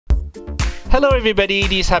Hello everybody,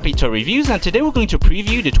 this is Happy Toy Reviews, and today we're going to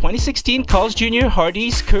preview the 2016 Carl's Jr.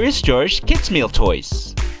 HARDEE'S Curious George Kids Meal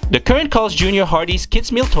Toys. The current Carl's Jr. HARDEE'S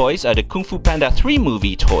Kids Meal Toys are the Kung Fu Panda 3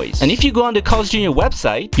 movie toys. And if you go on the Carl's Jr.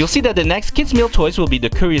 website, you'll see that the next Kids Meal Toys will be the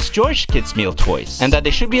Curious George Kids Meal Toys, and that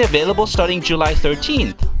they should be available starting July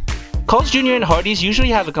 13th. Carl's Jr. and HARDEE'S usually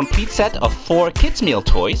have a complete set of 4 Kids Meal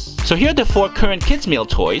Toys. So here are the 4 current Kids Meal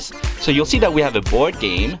Toys. So you'll see that we have a board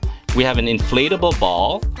game, we have an inflatable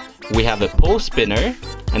ball, we have a pole spinner,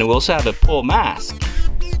 and we also have a pole mask.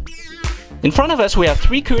 In front of us we have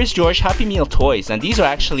 3 Curious George Happy Meal toys, and these are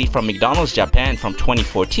actually from McDonald's Japan from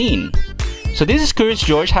 2014. So this is Curious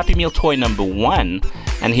George Happy Meal toy number 1,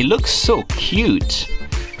 and he looks so cute.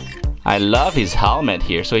 I love his helmet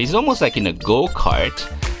here, so he's almost like in a go-kart,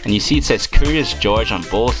 and you see it says Curious George on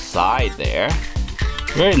both sides there.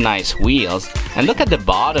 Very nice wheels, and look at the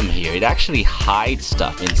bottom here, it actually hides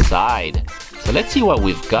stuff inside. So let's see what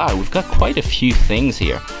we've got. We've got quite a few things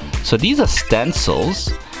here. So these are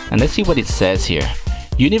stencils, and let's see what it says here.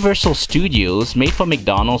 Universal Studios, made for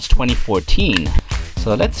McDonald's 2014.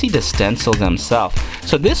 So let's see the stencils themselves.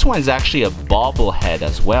 So this one's actually a bobblehead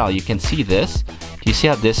as well. You can see this. Do you see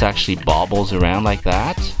how this actually bobbles around like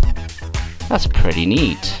that? That's pretty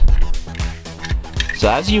neat.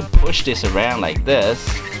 So as you push this around like this,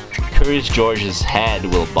 Curious George's head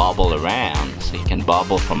will bobble around. So you can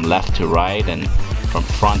bobble from left to right and from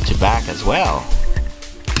front to back as well.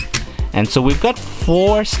 And so we've got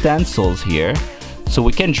 4 stencils here. So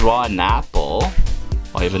we can draw an apple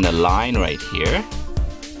or even a line right here.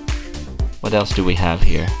 What else do we have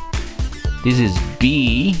here? This is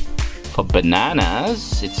B for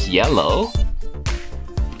bananas. It's yellow.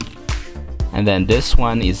 And then this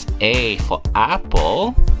one is A for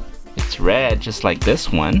apple. It's red, just like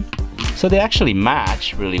this one. So they actually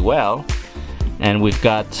match really well. And we've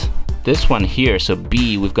got this one here, so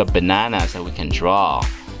B, we've got bananas that we can draw.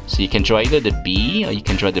 So you can draw either the B or you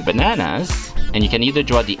can draw the bananas, and you can either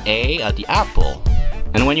draw the A or the apple.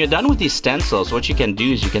 And when you're done with these stencils, what you can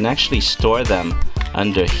do is you can actually store them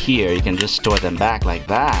under here. You can just store them back like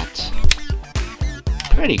that.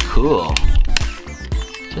 Pretty cool.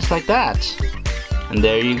 Just like that. And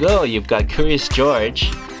there you go, you've got Curious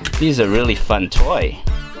George. This is a really fun toy.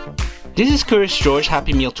 This is Curious George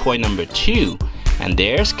Happy Meal toy number 2. And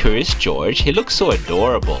there's Curious George. He looks so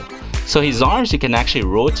adorable. So his arms, you can actually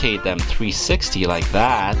rotate them 360 like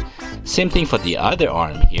that. Same thing for the other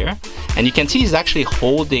arm here. And you can see he's actually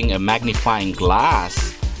holding a magnifying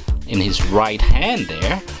glass in his right hand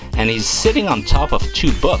there. And he's sitting on top of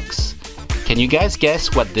 2 books. Can you guys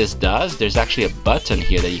guess what this does? There's actually a button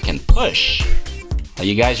here that you can push. Are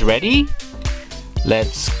you guys ready?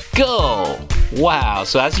 Let's go! Wow,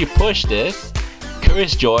 so as you push this,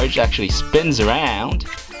 Curious George actually spins around,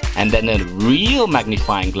 and then a real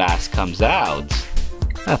magnifying glass comes out.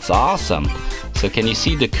 That's awesome. So can you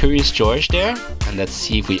see the Curious George there? And let's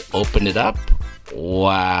see if we open it up.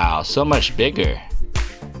 Wow, so much bigger.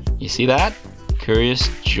 You see that? Curious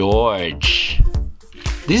George.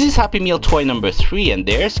 This is Happy Meal toy number 3, and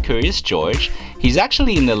there's Curious George. He's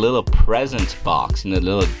actually in a little present box, in a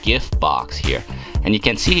little gift box here. And you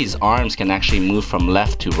can see his arms can actually move from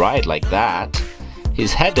left to right like that.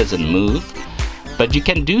 His head doesn't move, but you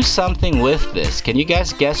can do something with this. Can you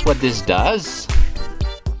guys guess what this does?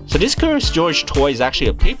 So this Curious George toy is actually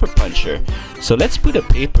a paper puncher. So let's put a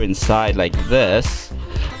paper inside like this.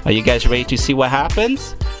 Are you guys ready to see what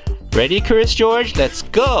happens? Ready, Curious George? Let's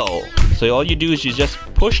go! So all you do is you just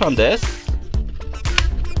push on this.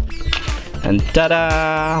 And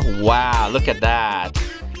ta-da! Wow, look at that.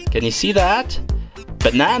 Can you see that?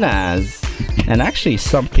 Bananas. And actually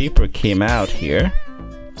some paper came out here.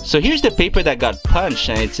 So here's the paper that got punched,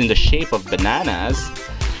 and it's in the shape of bananas.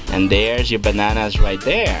 And there's your bananas right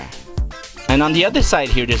there. And on the other side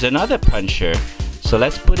here, there's another puncher. So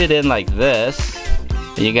let's put it in like this.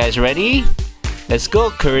 Are you guys ready? Let's go,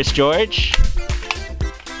 Curious George.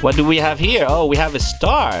 What do we have here? Oh, we have a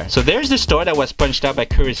star. So there's the star that was punched out by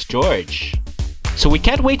Curious George. So we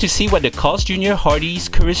can't wait to see what the Carl's Jr. HARDEE'S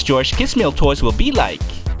Curious George Kids Meal toys will be like.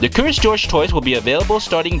 The Curious George toys will be available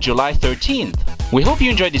starting July 13th. We hope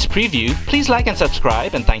you enjoyed this preview. Please like and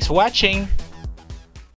subscribe, and thanks for watching.